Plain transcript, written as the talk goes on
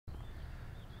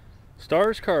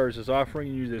Stars Cars is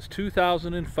offering you this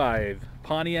 2005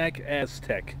 Pontiac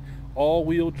Aztek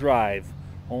all-wheel drive,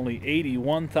 only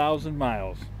 81,000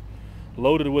 miles.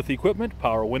 Loaded with equipment: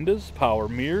 power windows, power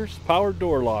mirrors, power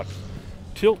door locks,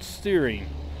 tilt steering,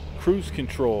 cruise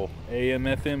control,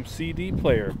 AM/FM CD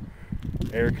player,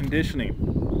 air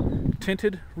conditioning,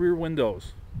 tinted rear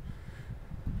windows.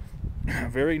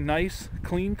 Very nice,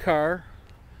 clean car,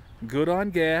 good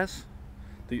on gas.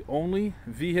 The only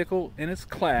vehicle in its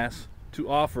class to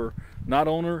offer not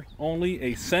only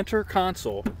a center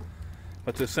console,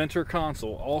 but the center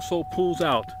console also pulls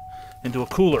out into a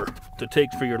cooler to take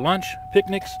for your lunch,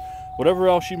 picnics, whatever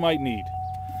else you might need.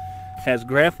 Has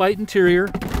graphite interior,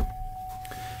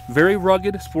 very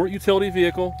rugged sport utility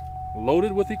vehicle,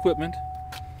 loaded with equipment.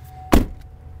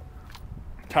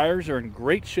 Tires are in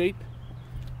great shape.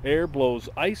 Air blows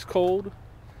ice cold.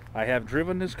 I have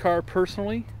driven this car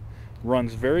personally.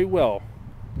 Runs very well.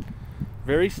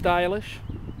 Very stylish.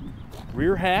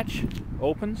 Rear hatch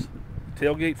opens.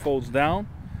 Tailgate folds down.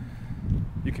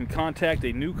 You can contact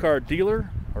a new car dealer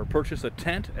or purchase a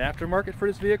tent aftermarket for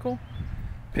this vehicle.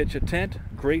 Pitch a tent,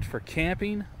 great for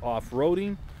camping,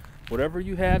 off-roading, whatever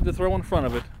you have to throw in front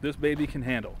of it, this baby can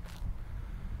handle.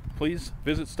 Please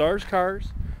visit Stars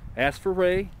Cars, ask for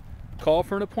Ray, call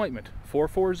for an appointment,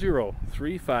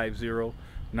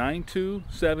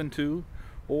 440-350-9272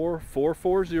 or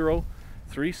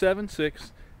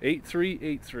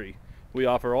 440-376-8383. We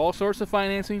offer all sorts of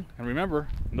financing, and remember,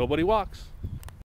 nobody walks.